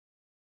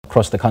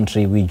across the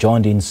country. We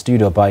joined in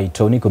studio by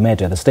Toni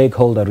Gumede, the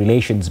Stakeholder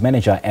Relations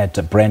Manager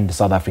at Brand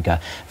South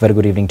Africa. Very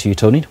good evening to you,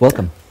 Toni.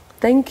 Welcome.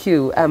 Thank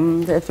you. A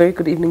very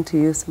good evening to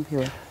you,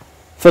 Simpiwe.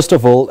 First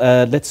of all, do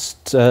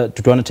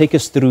you want to take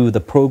us through the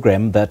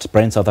program that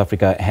Brand South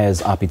Africa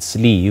has up its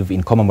sleeve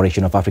in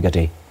commemoration of Africa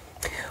Day?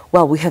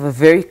 Well, we have a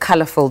very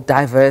colourful,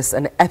 diverse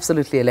and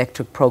absolutely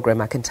electric program,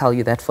 I can tell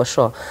you that for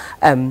sure.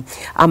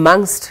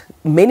 Amongst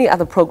many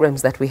other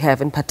programs that we have,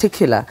 in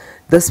particular,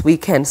 this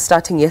weekend,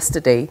 starting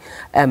yesterday,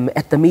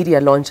 at the media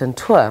launch and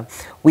tour,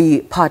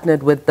 we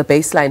partnered with the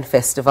Baseline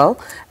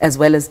Festival, as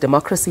well as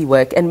Democracy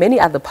Work, and many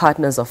other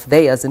partners of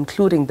theirs,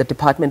 including the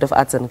Department of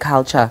Arts and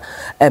Culture,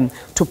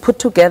 to put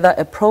together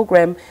a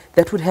program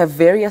that would have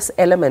various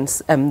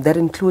elements that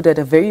included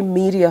a very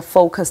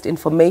media-focused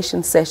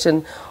information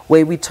session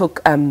where we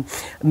took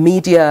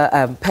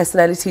media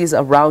personalities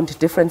around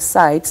different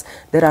sites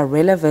that are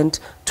relevant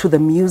to the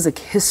music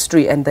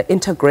history and the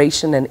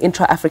integration and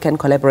intra-African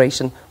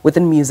collaboration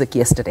within music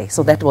yesterday.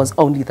 So that was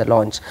only the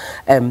launch.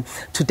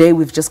 Today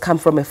we've just come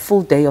from a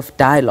full day of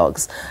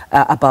dialogues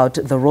about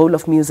the role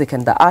of music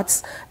and the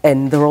arts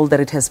and the role that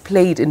it has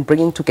played in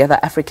bringing together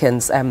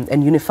Africans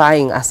and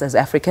unifying us as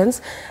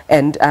Africans.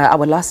 And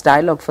our last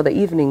dialogue for the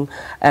evening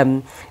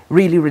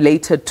really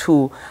related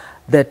to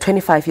the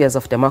 25 years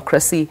of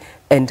democracy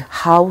and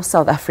how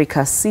South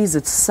Africa sees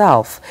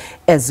itself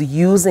as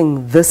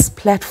using this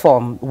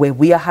platform where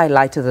we are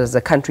highlighted as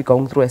a country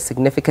going through a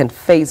significant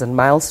phase and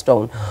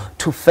milestone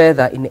to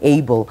further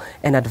enable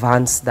and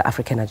advance the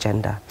African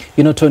agenda.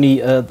 You know, Toni,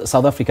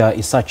 South Africa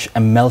is such a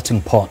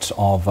melting pot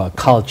of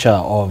culture,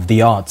 of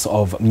the arts,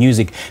 of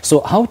music. So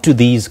how do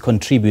these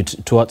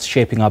contribute towards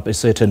shaping up a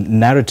certain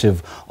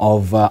narrative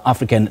of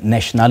African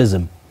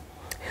nationalism?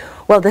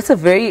 Well, that's a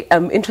very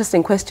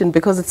interesting question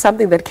because it's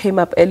something that came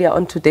up earlier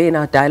on today in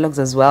our dialogues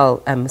as well,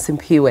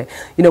 Simpiwe.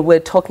 You know, we're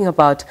talking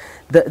about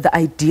the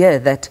idea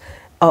that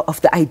of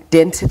the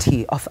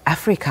identity of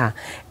Africa,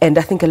 and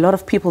I think a lot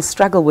of people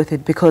struggle with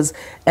it because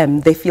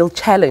they feel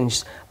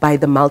challenged by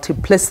the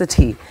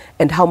multiplicity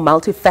and how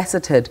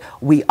multifaceted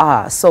we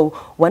are. So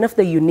one of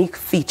the unique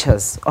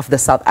features of the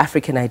South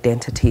African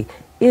identity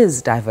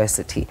is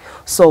diversity.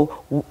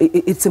 So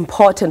it's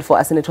important for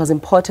us, and it was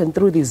important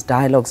through these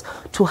dialogues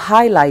to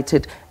highlight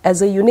it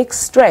as a unique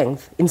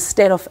strength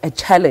instead of a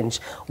challenge,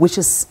 which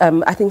is,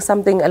 I think,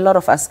 something a lot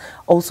of us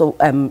also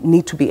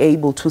need to be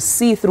able to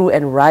see through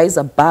and rise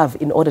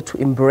above in order to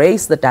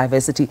embrace the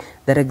diversity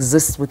that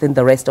exists within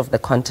the rest of the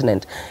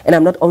continent. And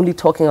I'm not only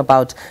talking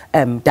about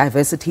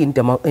diversity in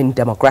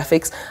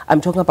demographics,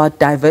 I'm talking about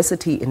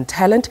diversity in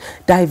talent,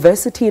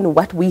 diversity in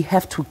what we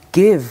have to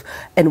give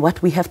and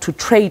what we have to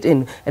trade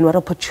in, and what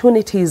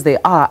opportunities there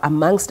are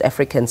amongst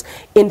Africans.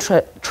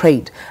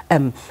 Intra-trade,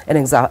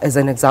 as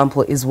an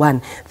example, is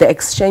one. The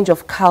exchange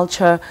of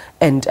culture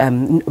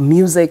and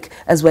music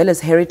as well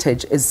as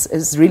heritage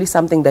is really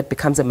something that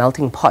becomes a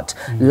melting pot,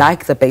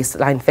 like the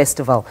Baseline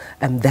Festival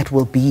that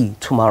will be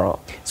tomorrow.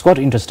 It's quite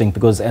interesting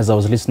because as I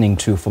was listening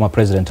to former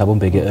President Thabo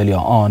Mbeki earlier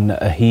on,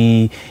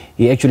 he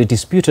actually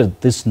disputed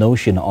this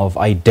notion of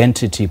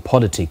identity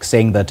politics,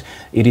 saying that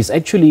it is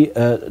actually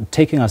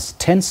taking us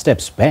 10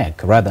 steps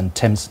back rather than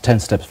 10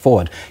 steps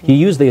forward. He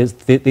used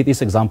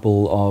this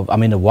example of, I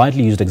mean, a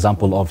widely used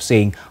example of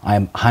saying, I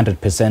am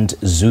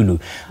 100% Zulu.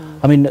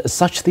 I mean,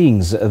 such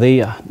things,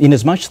 in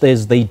as much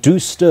as they do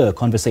stir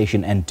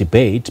conversation and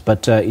debate,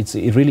 but it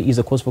really is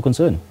a cause for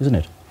concern, isn't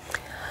it?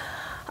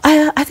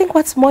 I think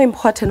what's more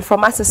important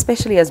from us,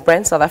 especially as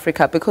Brand South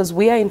Africa, because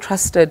we are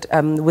entrusted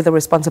with the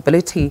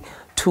responsibility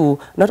to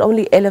not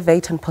only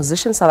elevate and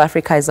position South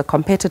Africa as a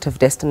competitive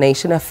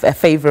destination, a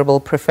favorable,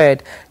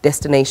 preferred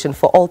destination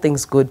for all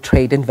things good,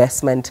 trade,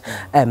 investment,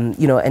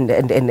 you know, and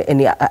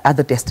any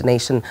other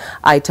destination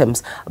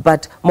items.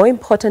 But more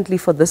importantly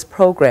for this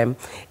program,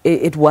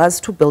 it was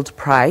to build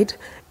pride.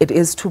 It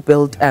is to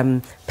build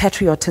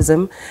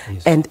patriotism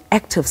and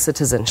active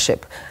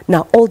citizenship.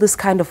 Now, all this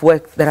kind of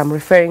work that I'm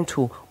referring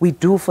to, we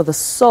do for the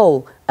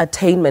sole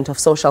attainment of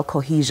social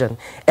cohesion.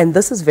 And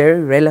this is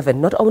very relevant,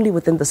 not only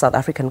within the South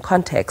African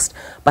context,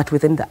 but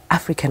within the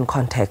African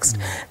context.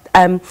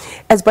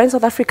 As Brand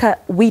South Africa,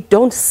 we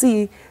don't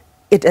see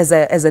it as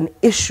an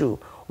issue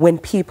when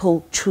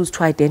people choose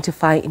to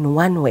identify in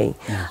one way.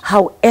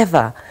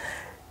 However,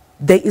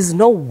 there is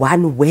no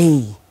one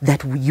way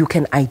that you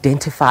can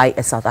identify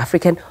as South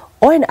African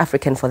or an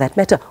African for that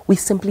matter. We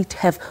simply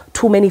have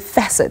too many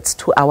facets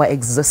to our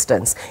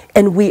existence,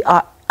 and we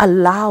are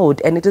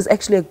allowed, and it is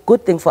actually a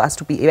good thing for us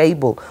to be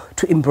able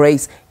to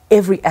embrace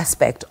every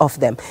aspect of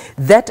them.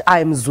 That I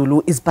am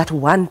Zulu is but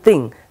one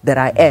thing that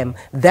I am.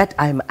 That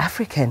I am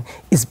African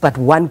is but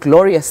one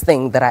glorious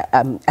thing that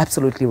I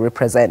absolutely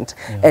represent.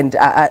 And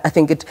I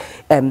think it,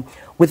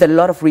 with a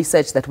lot of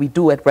research that we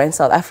do at Brand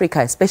South Africa,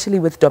 especially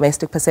with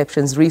domestic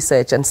perceptions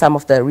research and some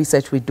of the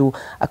research we do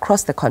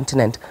across the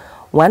continent,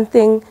 one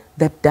thing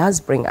that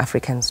does bring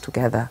Africans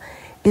together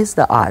is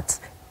the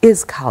arts,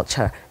 is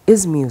culture,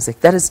 is music.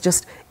 That is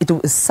just, it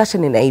is such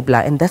an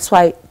enabler, and that's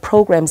why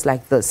programs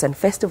like this and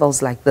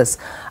festivals like this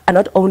are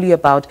not only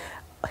about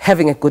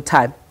having a good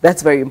time.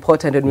 That's very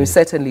important, and we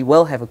certainly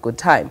will have a good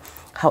time.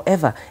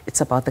 However,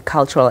 it's about the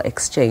cultural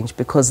exchange,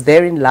 because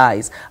therein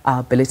lies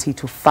our ability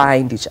to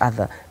find each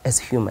other as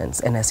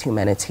humans and as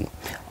humanity.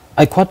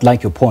 I quite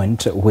like your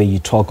point where you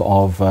talk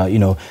of, you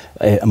know,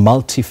 a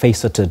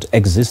multifaceted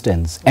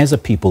existence as a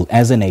people,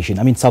 as a nation.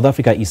 I mean, South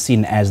Africa is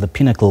seen as the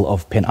pinnacle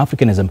of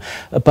Pan-Africanism,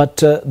 but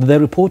the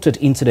reported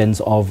incidents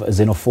of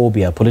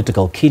xenophobia,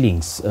 political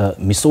killings,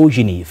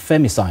 misogyny,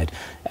 femicide,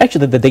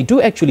 actually, they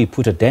do actually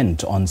put a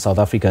dent on South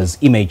Africa's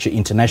image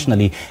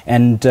internationally,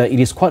 and it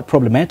is quite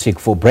problematic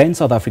for Brand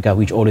South Africa,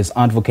 which always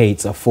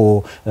advocates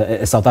for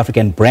a South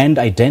African brand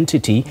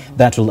identity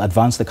that will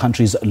advance the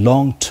country's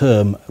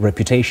long-term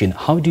reputation.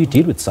 How do you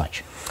deal with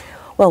such?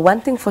 Well,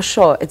 one thing for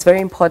sure, it's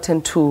very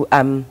important to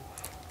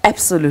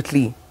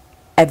absolutely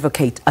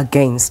advocate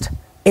against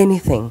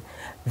anything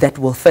that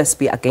will first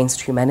be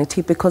against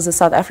humanity, because the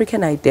South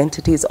African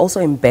identity is also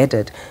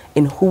embedded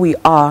in who we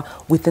are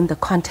within the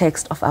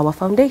context of our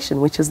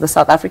foundation, which is the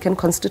South African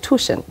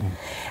Constitution.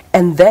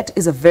 And that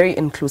is a very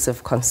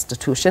inclusive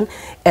constitution.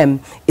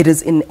 It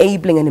is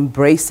enabling and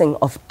embracing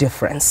of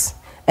difference.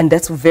 And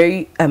that's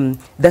very,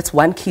 that's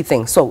one key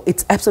thing. So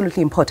it's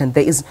absolutely important.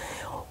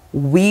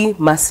 We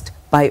must,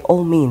 by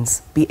all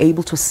means, be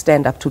able to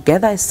stand up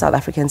together as South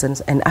Africans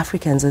and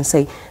Africans and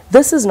say,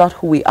 this is not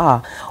who we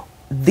are.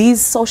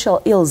 These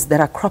social ills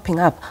that are cropping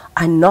up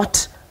are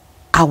not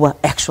our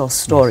actual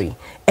story.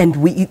 And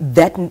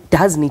that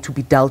does need to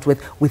be dealt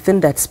with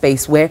within that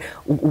space, where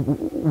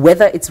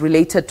whether it's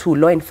related to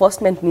law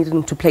enforcement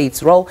needing to play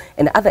its role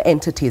and other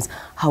entities.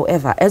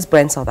 However, as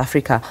Brand South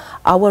Africa,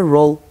 our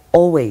role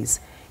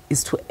always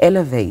is to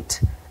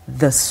elevate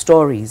the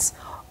stories,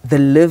 the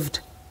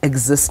lived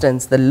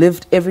existence, the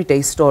lived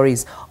everyday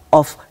stories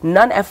of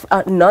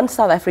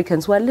non-South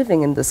Africans who are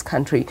living in this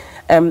country.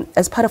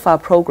 As part of our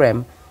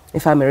program,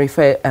 if I may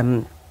refer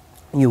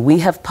we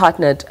have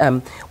partnered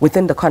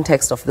within the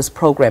context of this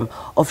program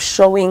of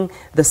showing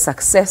the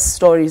success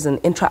stories in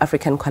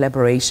intra-African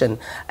collaboration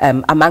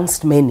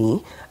amongst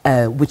many,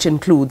 which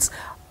includes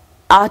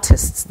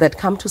artists that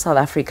come to South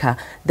Africa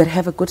that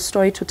have a good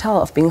story to tell,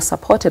 of being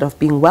supported, of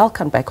being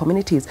welcomed by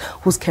communities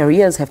whose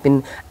careers have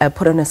been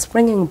put on a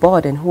springing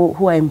board and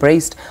who are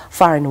embraced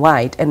far and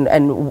wide.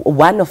 And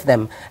one of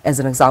them, as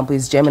an example,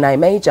 is Gemini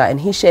Major,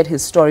 and he shared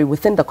his story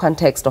within the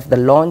context of the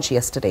launch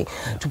yesterday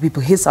to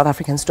people, his South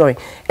African story.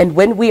 And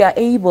when we are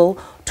able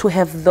to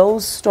have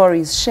those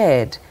stories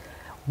shared,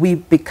 we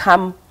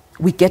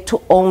get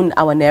to own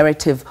our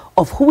narrative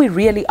of who we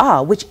really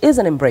are, which is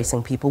an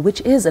embracing people, which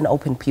is an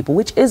open people,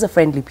 which is a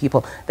friendly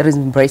people that is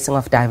embracing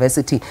of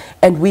diversity.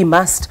 And we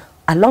must,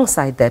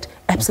 alongside that,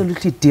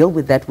 absolutely deal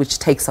with that which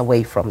takes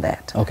away from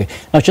that. Okay.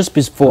 Now, just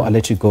before I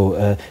let you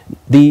go,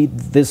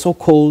 the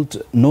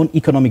so-called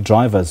non-economic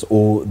drivers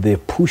or the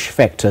push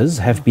factors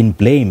have been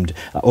blamed,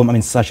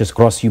 such as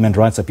gross human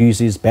rights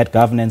abuses, bad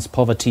governance,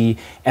 poverty,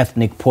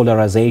 ethnic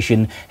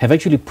polarization, have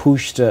actually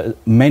pushed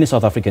many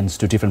South Africans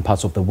to different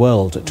parts of the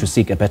world to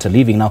seek a better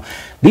living. Now,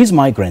 these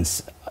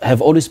migrants have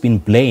always been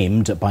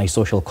blamed by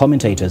social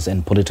commentators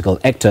and political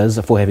actors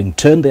for having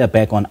turned their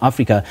back on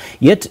Africa,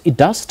 yet it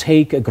does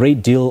take a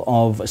great deal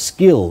of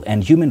skill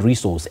and human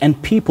resource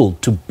and people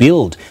to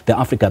build the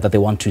Africa that they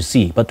want to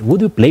see. But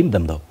would you blame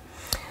them, though?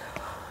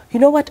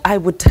 You know what I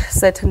would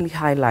certainly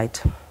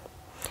highlight?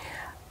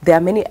 There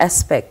are many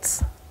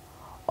aspects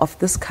of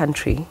this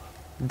country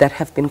that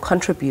have been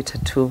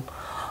contributed to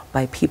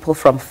by people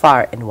from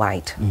far and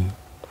wide.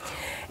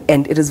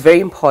 And it is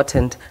very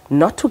important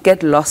not to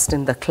get lost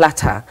in the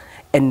clutter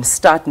and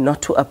start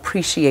not to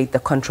appreciate the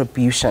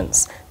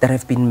contributions that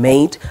have been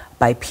made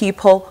by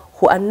people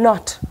who are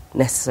not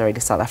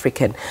necessarily South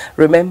African.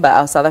 Remember,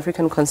 our South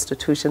African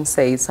Constitution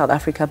says South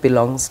Africa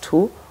belongs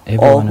to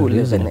all who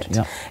live in it.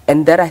 Yeah.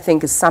 And that, I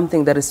think, is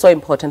something that is so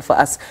important for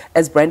us.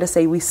 As Brenda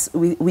say,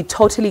 we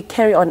totally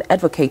carry on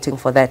advocating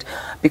for that,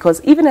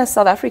 because even as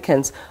South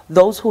Africans,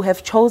 those who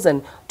have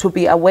chosen to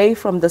be away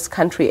from this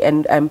country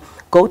and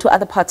go to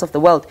other parts of the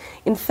world,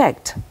 in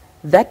fact,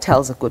 that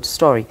tells a good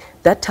story.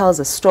 That tells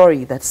a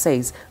story that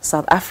says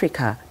South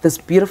Africa, this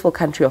beautiful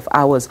country of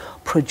ours,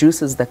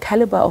 produces the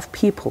caliber of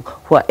people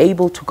who are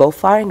able to go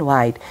far and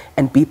wide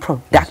and be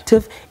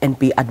productive and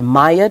be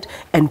admired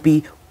and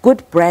be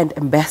good brand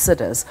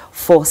ambassadors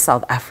for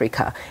South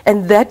Africa.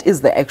 And that is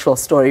the actual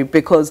story,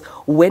 because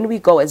when we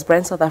go as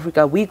Brand South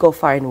Africa, we go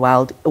far and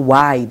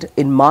wide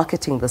in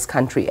marketing this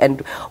country,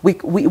 and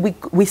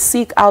we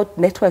seek out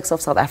networks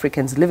of South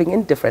Africans living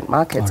in different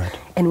markets. Right.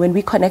 And when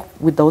we connect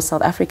with those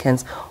South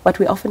Africans, what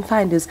we often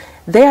find is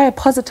they are a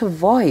positive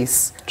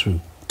voice. True.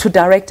 To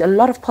direct a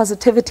lot of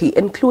positivity,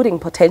 including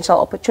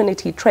potential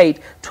opportunity, trade,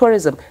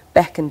 tourism,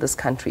 back in this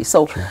country.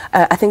 So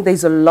I think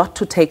there's a lot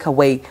to take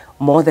away,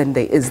 more than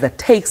there is that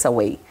takes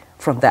away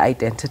from the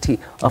identity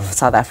of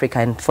South Africa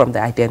and from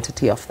the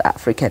identity of the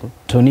African.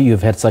 Toni,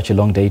 you've had such a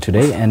long day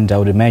today, and I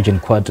would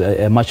imagine quite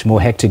a much more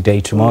hectic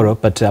day tomorrow,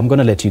 but I'm going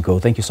to let you go.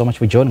 Thank you so much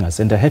for joining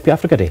us, and happy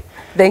Africa Day.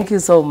 Thank you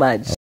so much.